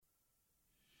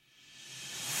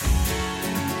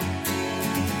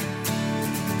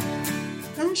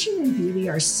fashion and beauty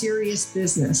are serious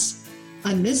business.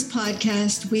 On this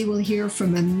podcast, we will hear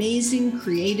from amazing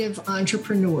creative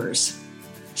entrepreneurs.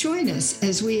 Join us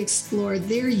as we explore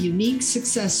their unique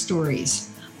success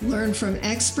stories, learn from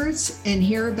experts, and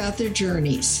hear about their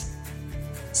journeys.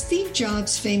 Steve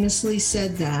Jobs famously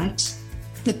said that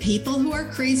the people who are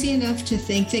crazy enough to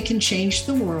think they can change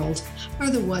the world are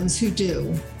the ones who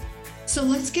do. So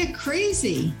let's get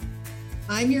crazy.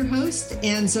 I'm your host,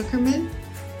 Ann Zuckerman,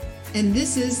 and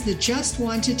this is the Just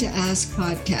Wanted to Ask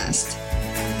podcast.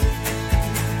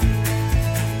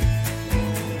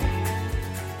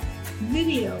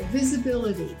 Video,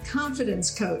 visibility,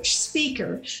 confidence coach,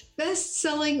 speaker,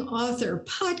 best-selling author,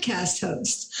 podcast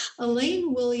host,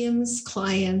 Elaine Williams'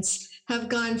 clients have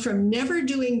gone from never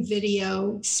doing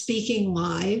video, speaking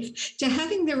live, to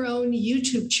having their own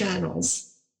YouTube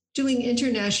channels, doing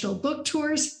international book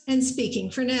tours, and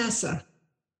speaking for NASA.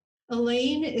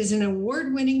 Elaine is an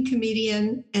award-winning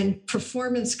comedian and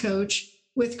performance coach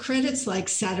with credits like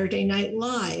Saturday Night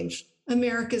Live,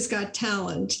 America's Got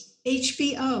Talent,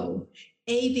 HBO,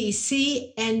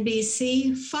 ABC,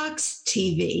 NBC, Fox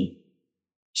TV.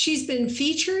 She's been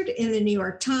featured in the New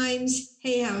York Times,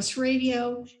 Hay House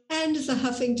Radio, and the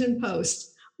Huffington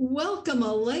Post. Welcome,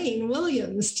 Elaine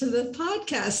Williams, to the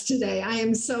podcast today. I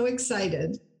am so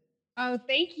excited. Oh,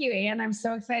 thank you, Ann. I'm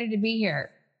so excited to be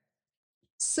here.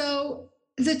 So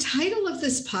the title of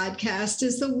this podcast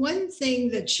is The One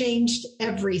Thing That Changed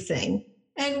Everything.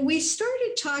 And we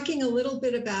started talking a little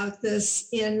bit about this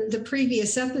in the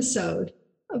previous episode,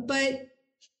 but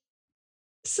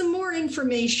some more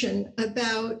information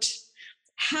about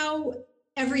how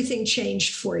everything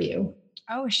changed for you.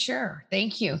 Oh, sure.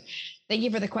 Thank you. Thank you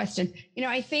for the question. You know,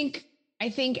 I think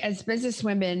as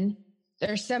businesswomen,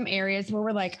 there's some areas where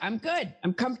we're like, I'm good,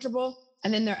 I'm comfortable.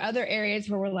 And then there are other areas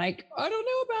where we're like, I don't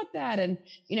know about that. And,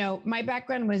 you know, my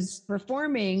background was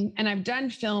performing, and I've done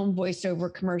film,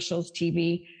 voiceover, commercials,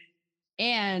 TV,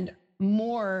 and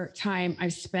more time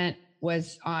I've spent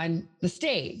was on the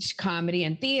stage, comedy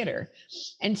and theater.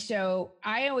 And so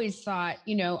I always thought,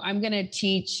 you know, I'm going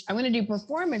to do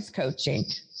performance coaching.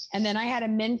 And then I had a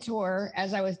mentor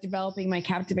as I was developing my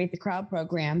Captivate the Crowd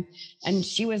program. And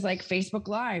she was like, Facebook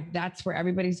Live, that's where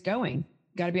everybody's going.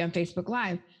 Got to be on Facebook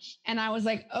Live. And I was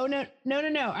like, oh, no.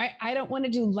 I don't want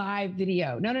to do live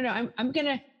video. No. I'm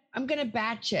going to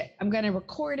batch it. I'm going to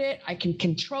record it. I can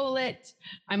control it.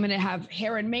 I'm going to have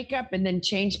hair and makeup and then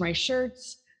change my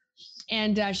shirts.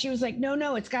 And she was like,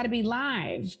 no, it's got to be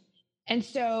live. And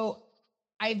so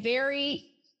I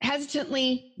very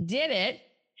hesitantly did it.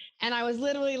 And I was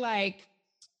literally like,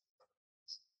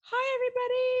 hi,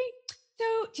 everybody.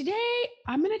 So today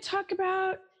I'm going to talk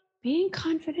about being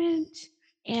confident,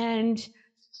 and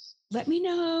let me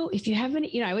know if you have any,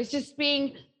 you know, I was just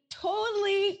being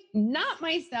totally not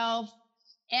myself.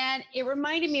 And it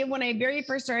reminded me of when I very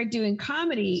first started doing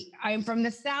comedy. I'm from the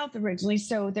South originally.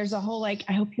 So there's a whole, like,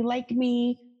 I hope you like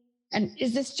me. And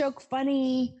is this joke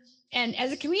funny? And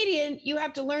as a comedian, you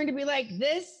have to learn to be like,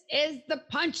 this is the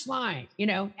punchline, you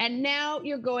know, and now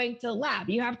you're going to laugh.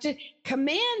 You have to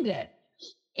command it.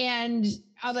 And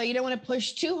although you don't want to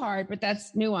push too hard, but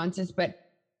that's nuances. But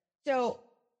so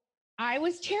I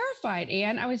was terrified,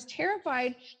 Ann. I was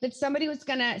terrified that somebody was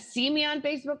going to see me on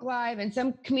Facebook Live and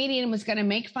some comedian was going to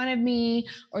make fun of me,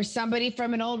 or somebody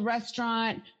from an old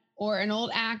restaurant or an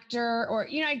old actor, or,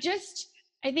 you know,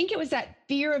 I think it was that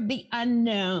fear of the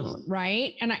unknown,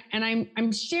 right? And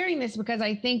I'm sharing this because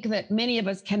I think that many of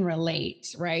us can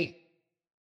relate, right?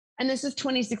 And this is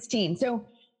 2016. So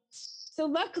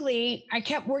luckily, I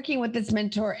kept working with this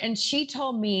mentor, and she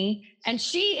told me, and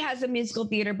she has a musical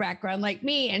theater background like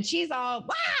me, and she's all,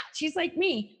 wow, she's like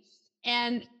me.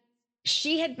 And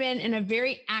she had been in a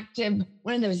very active,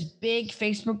 one of those big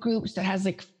Facebook groups that has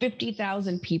like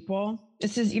 50,000 people.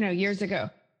 This is, you know, years ago.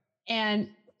 And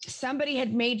somebody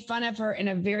had made fun of her in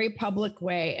a very public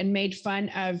way and made fun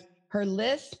of her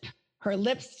lisp, her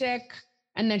lipstick.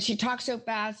 And then she talked so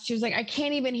fast. She was like, I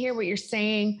can't even hear what you're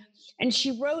saying. And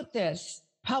she wrote this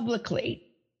publicly.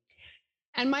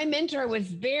 And my mentor was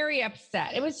very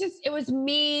upset. It was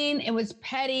mean. It was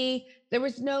petty. There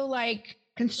was no like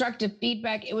constructive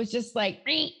feedback. It was just like,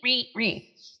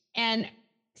 ree. And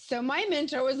so my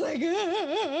mentor was like,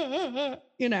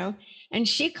 you know, and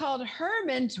she called her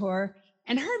mentor,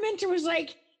 and her mentor was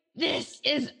like, this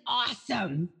is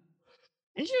awesome.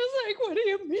 And she was like, what do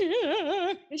you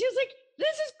mean? And she was like,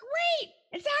 this is great.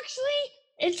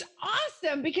 It's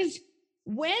awesome, because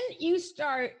when you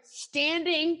start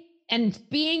standing and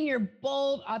being your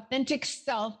bold, authentic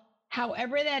self,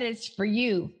 however that is for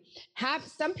you,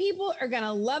 some people are going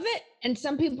to love it and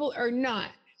some people are not.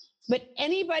 But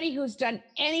anybody who's done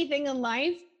anything in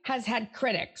life has had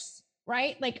critics,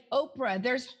 right? Like Oprah,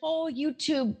 there's whole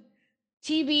YouTube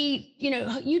TV,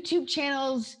 YouTube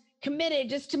channels committed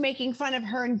just to making fun of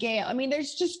her and Gail. I mean,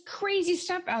 there's just crazy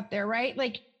stuff out there, right?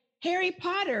 Like Harry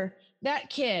Potter, that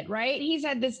kid, right? He's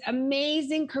had this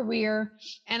amazing career.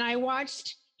 And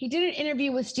he did an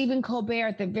interview with Stephen Colbert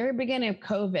at the very beginning of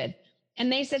COVID.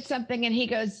 And they said something and he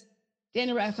goes,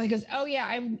 Daniel Radcliffe goes, oh yeah,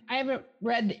 I haven't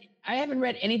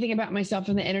read anything about myself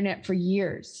on the internet for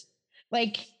years.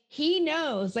 Like he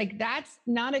knows like that's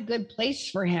not a good place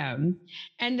for him.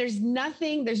 And there's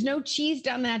no cheese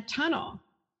down that tunnel.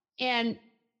 And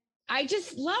I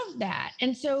just love that.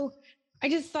 And so I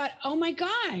just thought, oh my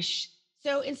gosh.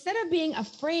 So instead of being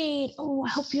afraid, oh, I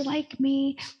hope you like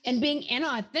me, and being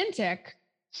inauthentic,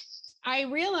 I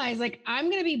realized like, I'm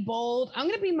going to be bold. I'm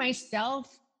going to be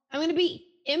myself. I'm going to be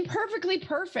imperfectly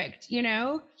perfect,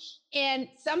 and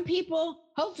some people,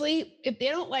 hopefully, if they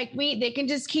don't like me, they can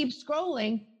just keep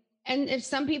scrolling. And if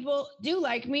some people do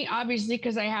like me, obviously,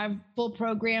 because I have full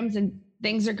programs and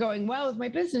things are going well with my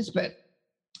business, but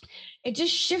it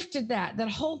just shifted that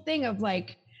whole thing of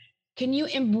like, can you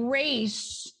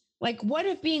embrace, like, what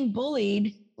if being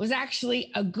bullied was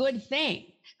actually a good thing?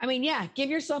 I mean, yeah, give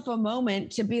yourself a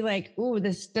moment to be like, oh,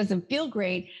 this doesn't feel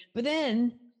great. But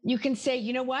then you can say,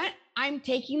 you know what? I'm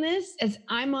taking this as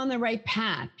I'm on the right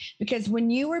path. Because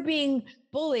when you are being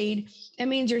bullied, it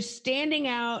means you're standing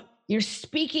out, you're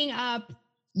speaking up,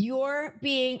 you're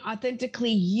being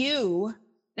authentically you.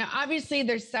 Now, obviously,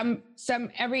 there's some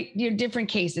different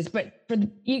cases, but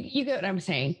you get what I'm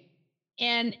saying.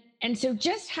 And so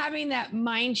just having that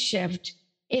mind shift,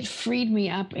 it freed me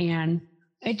up, Anne.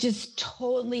 It just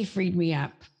totally freed me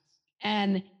up.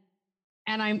 And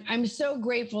I'm so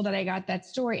grateful that I got that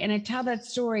story. And I tell that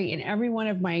story in every one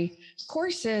of my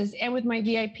courses and with my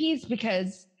VIPs,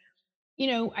 because,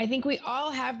 I think we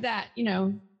all have that,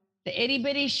 the itty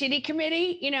bitty shitty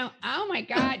committee, oh my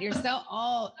God, you're so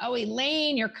old. Oh,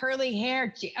 Elaine, your curly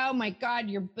hair. Oh my God,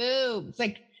 your boobs.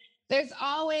 Like there's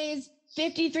always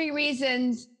 53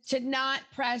 reasons to not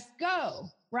press go,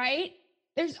 right?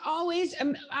 There's always,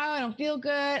 I don't feel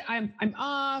good. I'm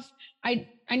off. I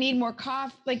need more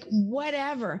coffee, like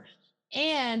whatever.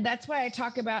 And that's why I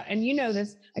talk about, and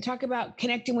I talk about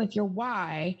connecting with your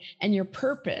why and your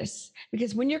purpose,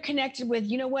 because when you're connected with,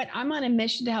 you know what, I'm on a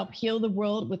mission to help heal the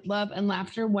world with love and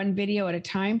laughter, one video at a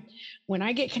time. When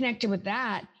I get connected with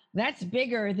that, that's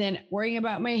bigger than worrying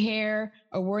about my hair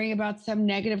or worrying about some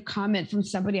negative comment from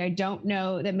somebody I don't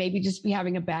know that maybe just be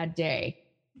having a bad day.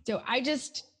 So I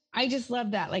just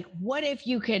love that. Like, what if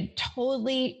you could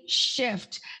totally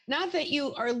shift? Not that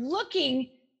you are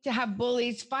looking to have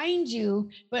bullies find you,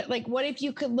 but like, what if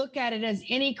you could look at it as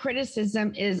any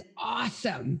criticism is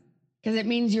awesome? Because it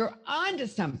means you're onto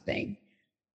something.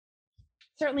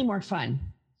 Certainly more fun.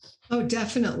 Oh,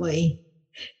 definitely.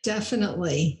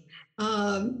 Definitely.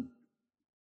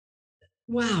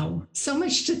 Wow, so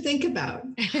much to think about.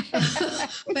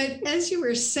 But as you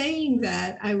were saying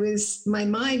that, my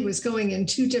mind was going in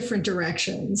two different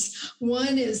directions.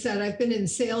 One is that I've been in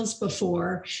sales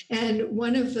before, and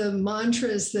one of the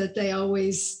mantras that they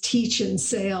always teach in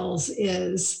sales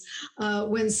is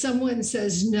when someone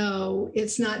says no,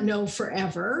 it's not no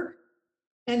forever.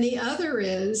 And the other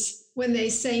is when they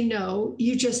say no,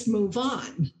 you just move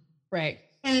on. Right.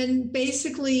 And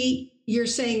basically, you're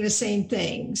saying the same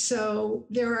thing. So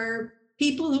there are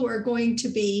people who are going to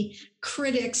be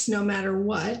critics no matter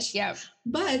what. Yeah.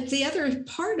 But the other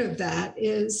part of that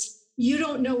is you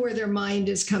don't know where their mind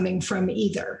is coming from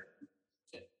either.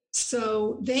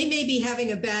 So they may be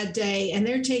having a bad day and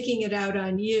they're taking it out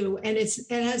on you, and it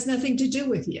has nothing to do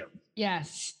with you.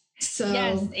 Yes. So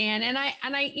yes, Anne, and I,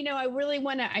 I really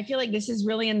want to. I feel like this is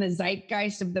really in the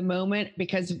zeitgeist of the moment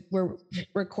because we're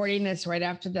recording this right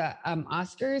after the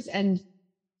Oscars, and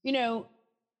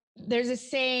there's a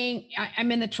saying.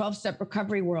 I'm in the 12-step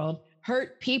recovery world.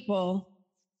 Hurt people,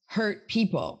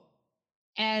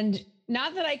 and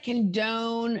not that I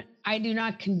do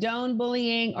not condone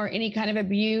bullying or any kind of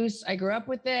abuse. I grew up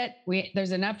with it.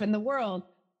 There's enough in the world,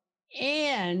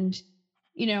 and.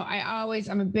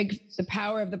 I'm a the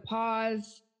power of the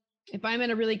pause. If I'm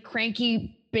in a really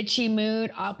cranky, bitchy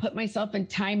mood, I'll put myself in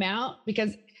timeout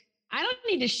because I don't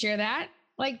need to share that.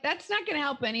 Like, that's not going to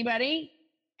help anybody.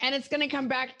 And it's going to come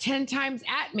back 10 times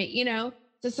at me,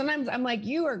 So sometimes I'm like,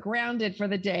 you are grounded for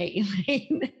the day.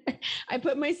 I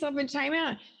put myself in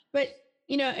timeout. But,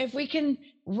 if we can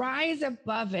rise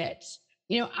above it,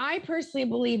 I personally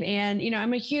believe, Anne,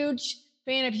 I'm a huge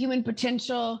fan of human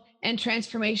potential and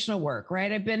transformational work,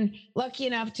 right? I've been lucky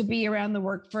enough to be around the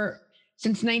work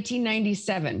since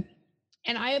 1997.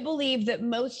 And I believe that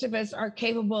most of us are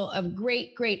capable of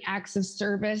great, great acts of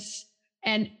service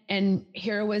and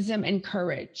heroism and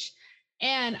courage.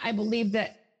 And I believe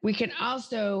that we can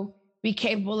also be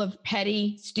capable of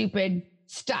petty, stupid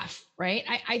stuff, right?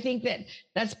 I think that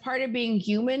that's part of being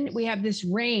human. We have this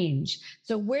range.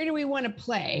 So where do we want to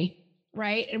play,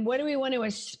 right? And what do we want to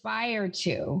aspire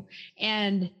to?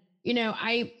 And,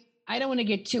 I don't want to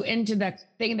get too into the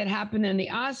thing that happened in the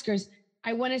Oscars.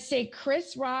 I want to say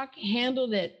Chris Rock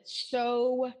handled it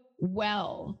so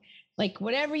well. Like,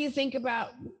 whatever you think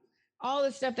about all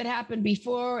the stuff that happened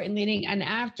before and leading and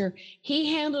after,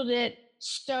 he handled it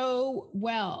so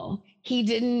well. He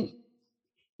didn't,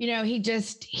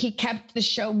 he kept the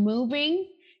show moving.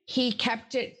 He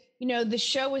kept it, the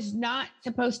show was not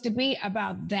supposed to be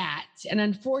about that. And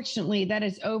unfortunately, that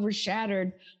has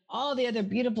overshadowed all the other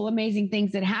beautiful, amazing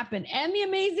things that happened and the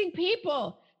amazing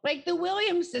people like the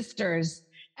Williams sisters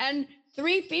and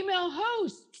 3 female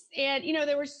hosts. And,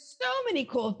 there were so many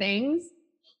cool things.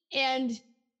 And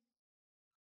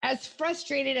as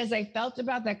frustrated as I felt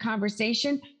about that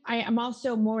conversation, I am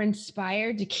also more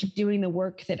inspired to keep doing the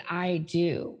work that I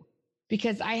do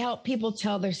because I help people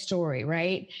tell their story,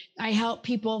 right? I help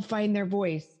people find their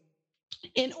voice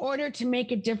in order to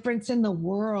make a difference in the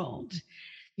world.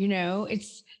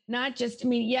 It's not just,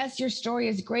 yes, your story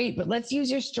is great, but let's use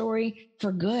your story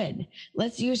for good.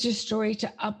 Let's use your story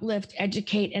to uplift,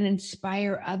 educate, and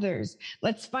inspire others.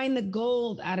 Let's find the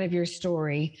gold out of your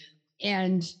story.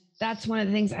 And that's one of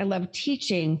the things I love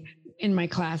teaching in my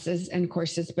classes and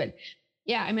courses. But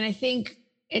yeah, I think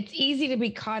it's easy to be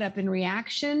caught up in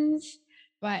reactions,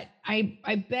 but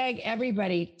I beg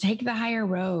everybody, take the higher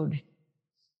road.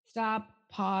 Stop,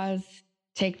 pause,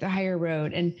 take the higher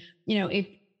road. And, if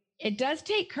it does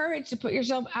take courage to put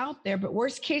yourself out there, but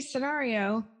worst case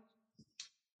scenario,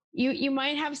 you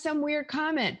might have some weird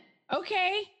comment.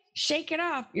 Okay, shake it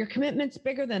off. Your commitment's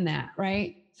bigger than that,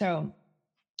 right? So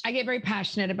I get very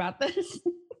passionate about this.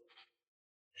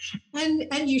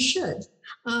 And you should.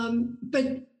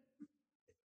 But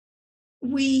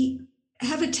we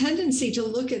have a tendency to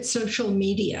look at social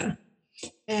media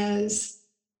as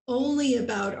only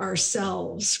about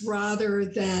ourselves rather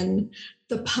than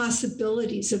the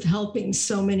possibilities of helping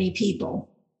so many people.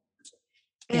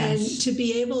 And to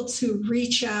be able to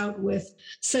reach out with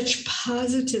such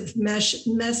positive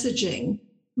messaging,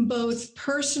 both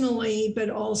personally, but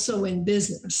also in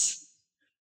business.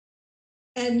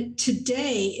 And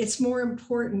today it's more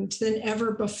important than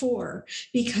ever before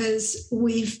because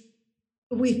we've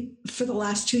for the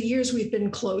last 2 years, we've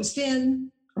been closed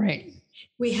in. Right.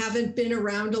 We haven't been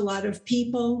around a lot of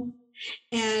people,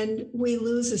 and we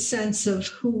lose a sense of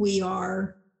who we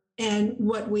are and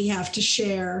what we have to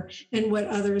share and what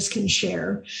others can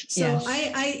share. So yes.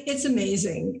 It's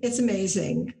amazing. It's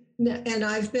amazing. And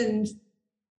I've been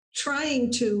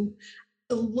trying to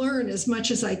learn as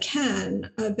much as I can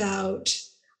about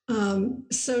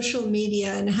social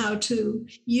media and how to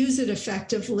use it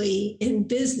effectively in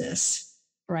business.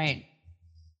 Right.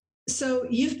 So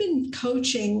you've been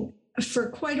coaching for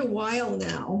quite a while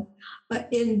now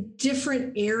in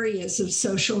different areas of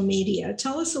social media.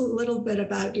 Tell us a little bit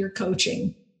about your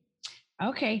coaching.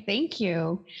 Okay, thank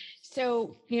you.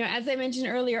 So, as I mentioned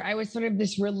earlier, I was sort of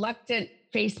this reluctant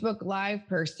Facebook Live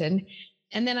person.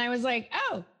 And then I was like,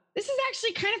 oh, this is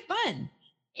actually kind of fun.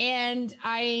 And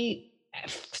I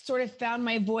sort of found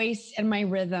my voice and my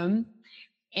rhythm.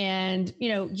 And,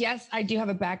 yes, I do have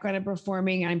a background in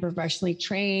performing. I'm professionally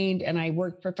trained and I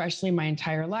worked professionally my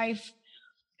entire life.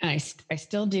 And I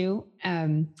still do.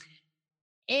 And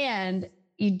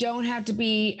you don't have to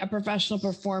be a professional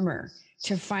performer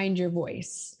to find your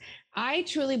voice. I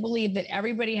truly believe that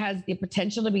everybody has the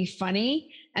potential to be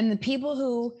funny. And the people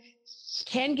who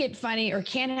can get funny or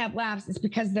can have laughs is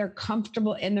because they're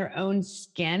comfortable in their own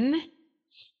skin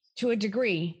to a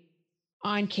degree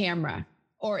on camera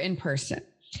or in person.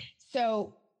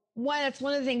 So that's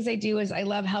one of the things I do is I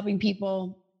love helping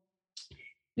people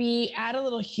add a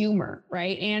little humor,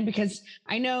 right? And because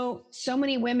I know so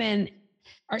many women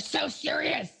are so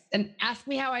serious and ask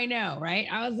me how I know, right?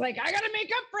 I was like, I got to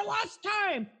make up for lost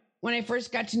time when I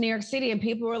first got to New York City, and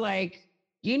people were like,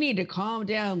 you need to calm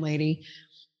down, lady.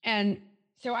 And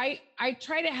so I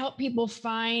try to help people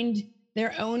find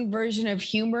their own version of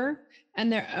humor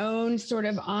and their own sort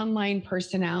of online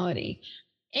personality.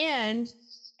 And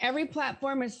every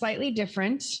platform is slightly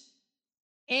different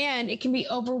and it can be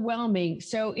overwhelming.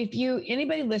 So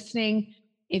anybody listening,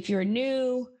 if you're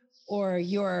new or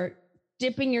you're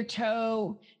dipping your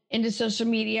toe into social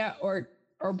media or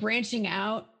branching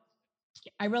out,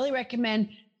 I really recommend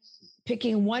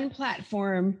picking one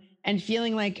platform and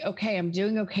feeling like, okay, I'm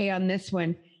doing okay on this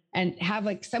one. and have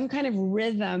like some kind of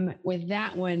rhythm with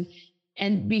that one.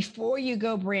 And before you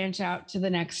go branch out to the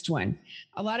next one,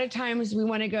 a lot of times we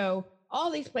want to go all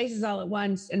these places all at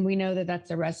once. And we know that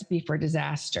that's a recipe for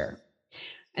disaster.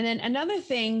 And then another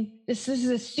thing, this is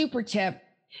a super tip,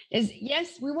 is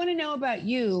yes, we want to know about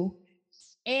you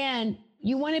and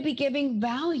you want to be giving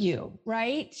value,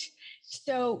 right?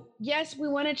 So yes, we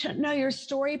want to know your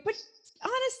story, but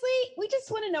honestly, we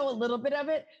just want to know a little bit of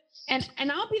it. And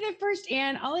I'll be the first,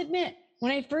 and I'll admit,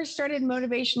 when I first started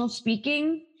motivational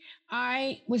speaking,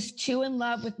 I was too in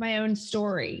love with my own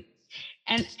story.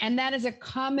 And that is a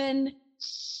common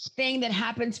thing that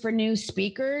happens for new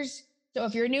speakers. So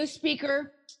if you're a new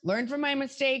speaker, learn from my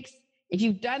mistakes. If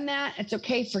you've done that, it's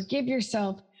okay. Forgive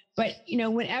yourself. But,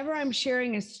 whenever I'm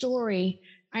sharing a story,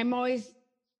 I'm always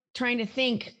trying to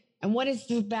think, and what is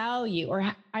the value?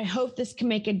 Or I hope this can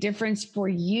make a difference for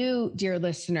you, dear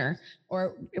listener,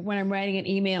 or when I'm writing an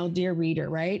email, dear reader,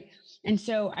 right? And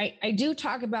so I do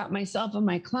talk about myself and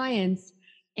my clients,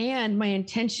 and my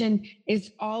intention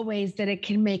is always that it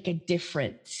can make a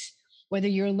difference. Whether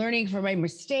you're learning from my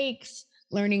mistakes,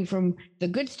 learning from the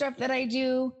good stuff that I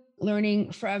do,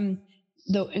 learning from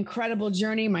the incredible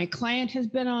journey my client has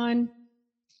been on.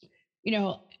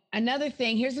 Another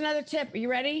thing, here's another tip. Are you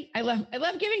ready? I love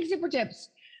giving super tips.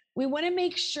 We want to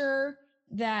make sure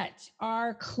that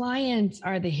our clients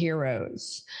are the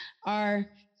heroes. Our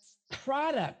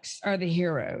products are the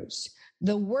heroes.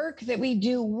 The work that we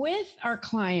do with our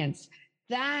clients,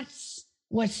 that's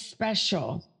what's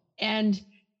special. And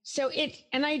so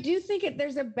I do think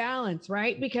there's a balance,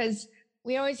 right? Because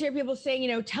we always hear people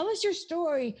saying, tell us your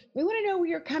story. We want to know where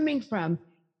you're coming from.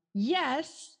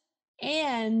 Yes.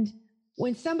 And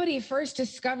when somebody first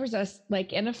discovers us,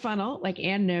 like in a funnel, like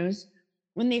Ann knows,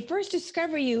 when they first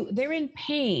discover you, they're in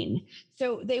pain.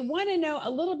 So they want to know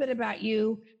a little bit about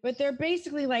you, but they're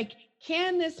basically like,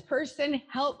 can this person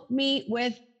help me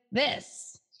with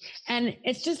this? And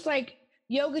it's just like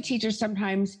yoga teachers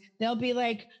sometimes, they'll be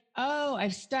like, oh,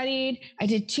 I've studied, I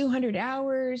did 200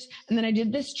 hours, and then I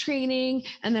did this training,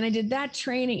 and then I did that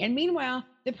training. And meanwhile,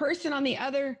 the person on the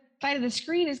other side of the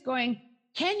screen is going,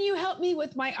 can you help me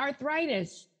with my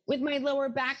arthritis, with my lower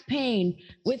back pain,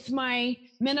 with my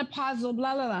menopausal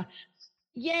blah, blah, blah.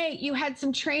 Yay, you had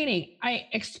some training. I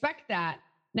expect that.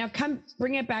 Now come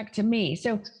bring it back to me.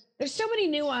 So there's so many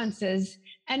nuances.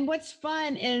 And what's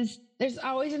fun is there's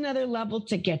always another level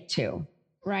to get to,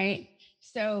 right?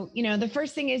 So, the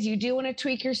first thing is you do want to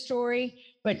tweak your story,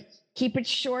 but keep it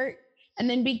short and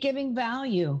then be giving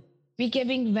value. Be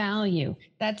giving value.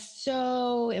 That's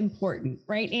so important,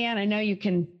 right, Ann? I know you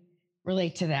can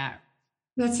relate to that.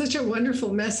 That's such a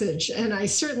wonderful message, and I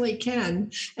certainly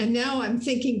can. And now I'm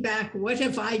thinking back, what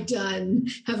have I done?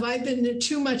 Have I been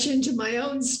too much into my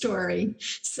own story?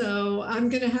 So I'm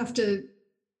going to have to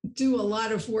do a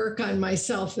lot of work on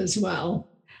myself as well.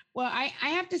 Well, I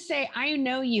have to say, I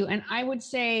know you, and I would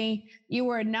say you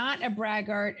are not a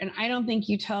braggart, and I don't think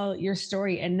you tell your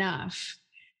story enough.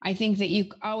 I think that you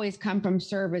always come from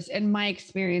service in my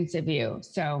experience of you.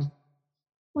 So,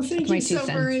 well, thank you so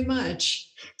very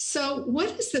much. So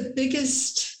what is the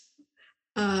biggest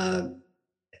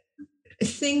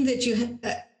thing that you,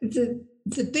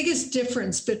 the biggest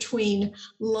difference between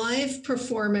live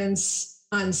performance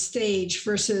on stage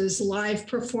versus live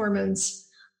performance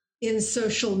in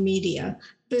social media,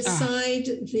 beside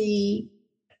the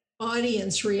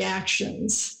audience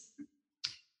reactions?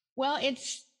 Well,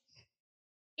 it's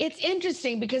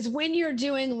interesting because when you're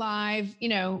doing live,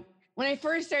 when I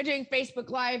first started doing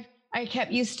Facebook Live,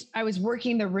 I was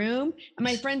working the room and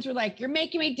my friends were like, you're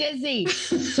making me dizzy.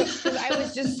 So I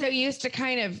was just so used to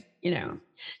kind of,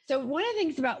 So one of the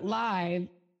things about live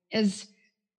is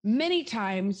many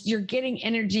times you're getting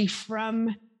energy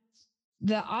from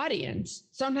the audience.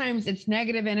 Sometimes it's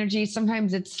negative energy.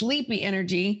 Sometimes it's sleepy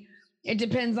energy. It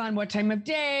depends on what time of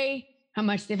day, how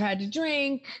much they've had to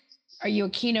drink. Are you a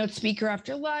keynote speaker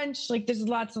after lunch? Like there's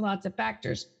lots and lots of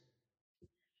factors.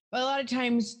 But a lot of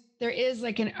times there is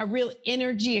like a real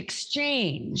energy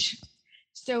exchange.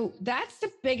 So that's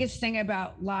the biggest thing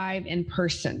about live in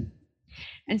person.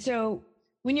 And so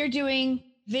when you're doing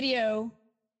video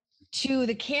to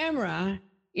the camera,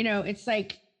 it's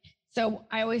like, so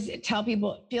I always tell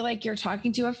people, feel like you're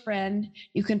talking to a friend.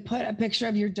 You can put a picture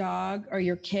of your dog or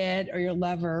your kid or your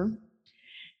lover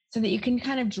so that you can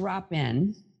kind of drop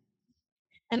in.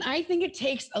 And I think it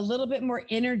takes a little bit more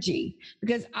energy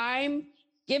because I'm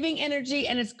giving energy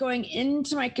and it's going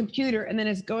into my computer and then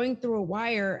it's going through a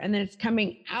wire and then it's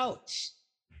coming out.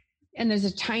 And there's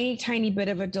a tiny, tiny bit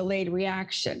of a delayed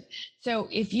reaction. So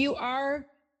if you are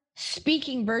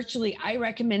speaking virtually, I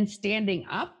recommend standing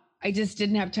up I just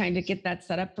didn't have time to get that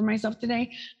set up for myself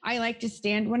today. I like to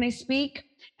stand when I speak,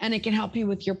 and it can help you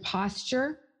with your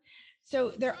posture.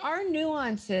 So there are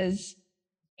nuances.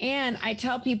 And I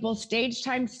tell people stage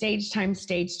time, stage time,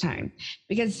 stage time,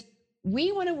 because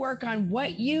we want to work on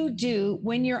what you do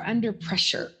when you're under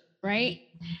pressure, right?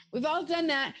 We've all done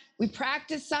that. We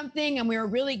practice something and we were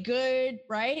really good,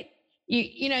 right?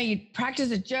 You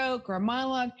practice a joke or a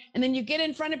monologue, and then you get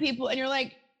in front of people and you're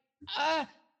like,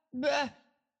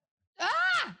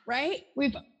 right?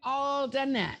 We've all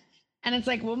done that. And it's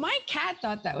like, well, my cat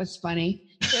thought that was funny.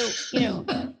 So,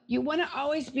 you want to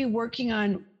always be working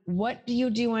on, what do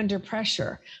you do under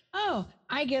pressure? Oh,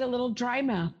 I get a little dry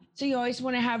mouth. So you always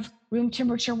want to have room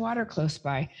temperature water close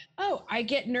by. Oh, I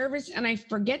get nervous and I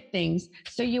forget things.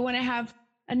 So you want to have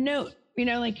a note,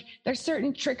 like there's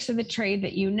certain tricks of the trade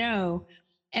that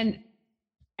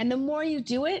and the more you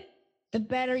do it, the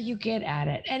better you get at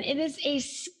it. And it is a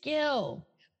skill.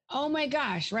 Oh my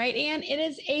gosh, right, Anne? It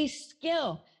is a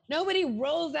skill. Nobody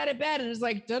rolls out of bed and is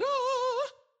like, ta-da,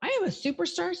 I am a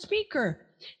superstar speaker.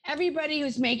 Everybody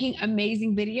who's making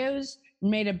amazing videos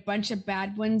made a bunch of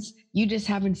bad ones. You just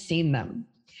haven't seen them.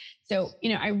 So,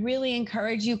 I really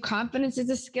encourage you. Confidence is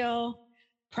a skill.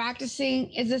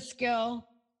 Practicing is a skill.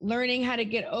 Learning how to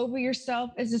get over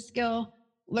yourself is a skill.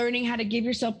 Learning how to give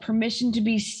yourself permission to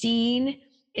be seen.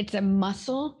 It's a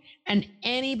muscle, and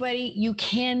you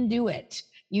can do it.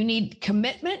 You need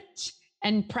commitment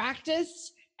and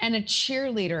practice and a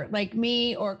cheerleader like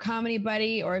me or a comedy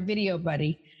buddy or a video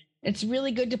buddy. It's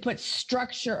really good to put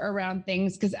structure around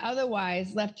things, because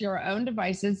otherwise, left to our own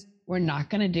devices, we're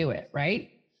not going to do it, right?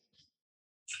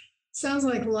 Sounds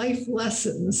like life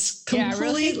lessons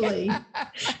completely. Yeah, really?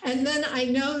 And then I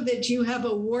know that you have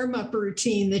a warm-up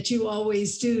routine that you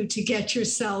always do to get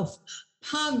yourself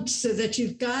pumped so that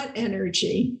you've got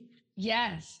energy.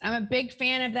 Yes, I'm a big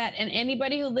fan of that. And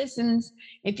anybody who listens,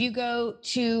 if you go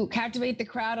to Captivate the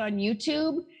Crowd on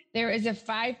YouTube, there is a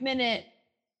 5-minute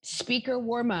speaker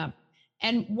warm-up.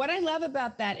 And what I love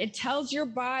about that, it tells your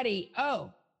body,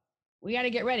 oh, we got to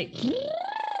get ready.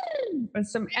 With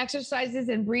some exercises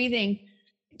and breathing.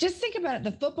 Just think about it.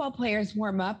 The football players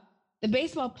warm up, the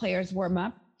baseball players warm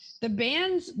up, the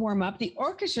bands warm up, the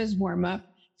orchestras warm up.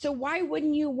 So why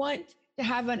wouldn't you want to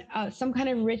have some kind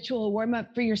of ritual warm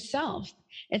up for yourself?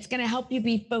 It's going to help you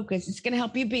be focused. It's going to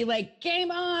help you be like,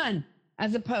 game on,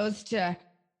 as opposed to,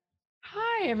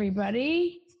 hi,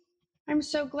 everybody. I'm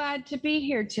so glad to be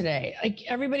here today. Like,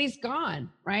 everybody's gone,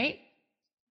 right?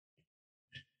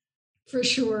 For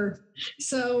sure.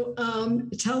 So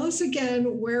tell us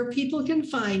again where people can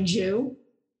find you.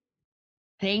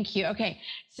 Thank you. Okay.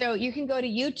 So you can go to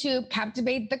YouTube,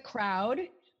 Captivate the Crowd,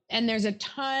 and there's a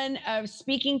ton of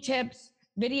speaking tips,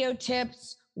 video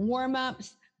tips,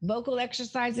 warm-ups, vocal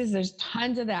exercises. There's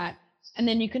tons of that. And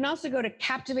then you can also go to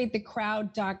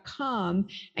captivatethecrowd.com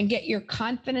and get your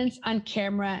confidence on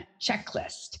camera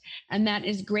checklist. And that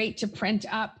is great to print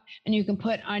up, and you can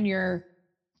put on your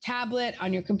tablet,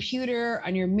 on your computer,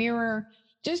 on your mirror.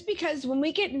 Just because when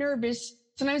we get nervous,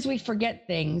 sometimes we forget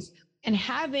things, and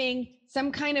having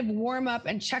some kind of warm up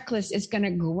and checklist is going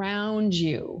to ground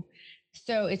you.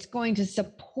 So it's going to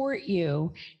support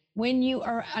you when you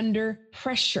are under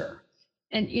pressure.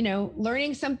 And,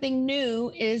 learning something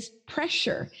new is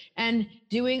pressure, and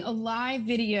doing a live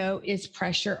video is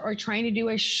pressure, or trying to do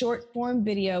a short form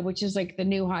video, which is like the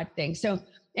new hot thing. So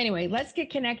anyway, let's get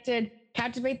connected.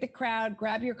 Captivate the Crowd,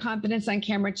 grab your confidence on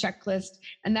camera checklist,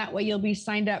 and that way you'll be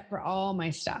signed up for all my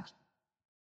stuff.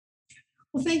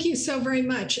 Well, thank you so very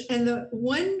much. And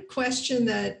one of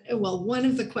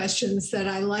the questions that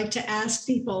I like to ask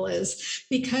people is,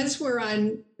 because we're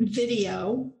on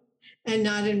video and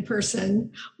not in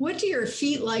person, what do your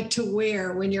feet like to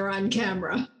wear when you're on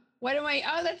camera?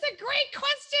 Oh, that's a great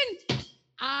question.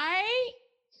 I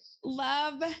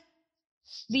love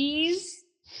these.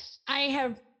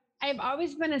 I've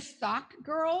always been a sock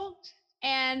girl,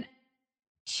 and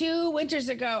 2 winters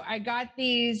ago, I got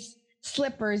these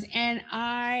slippers and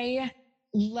I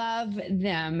love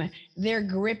them. They're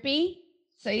grippy,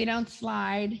 so you don't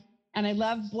slide. And I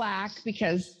love black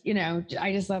because, I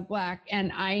just love black,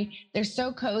 and they're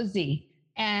so cozy.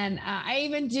 And I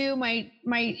even do my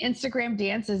Instagram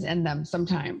dances in them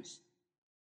sometimes.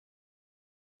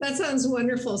 That sounds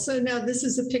wonderful. So now this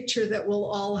is a picture that we'll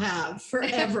all have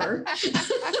forever.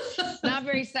 Not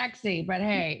very sexy, but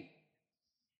hey.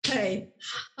 Hey,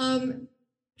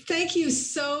 thank you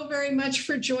so very much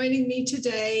for joining me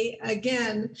today.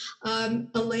 Again,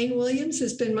 Elaine Williams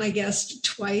has been my guest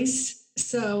twice.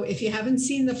 So if you haven't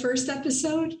seen the first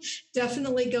episode,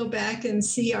 definitely go back and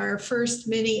see our first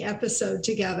mini episode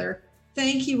together.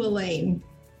 Thank you, Elaine.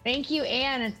 Thank you,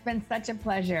 Anne. It's been such a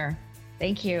pleasure.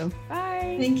 Thank you.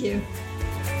 Bye. Thank you.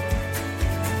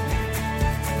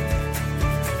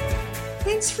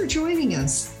 Thanks for joining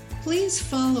us. Please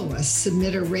follow us,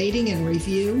 submit a rating and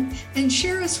review, and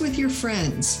share us with your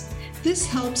friends. This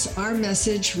helps our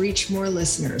message reach more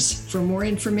listeners. For more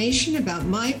information about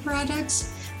my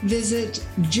products, visit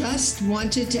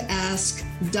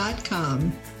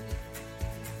justwantedtoask.com.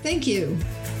 Thank you.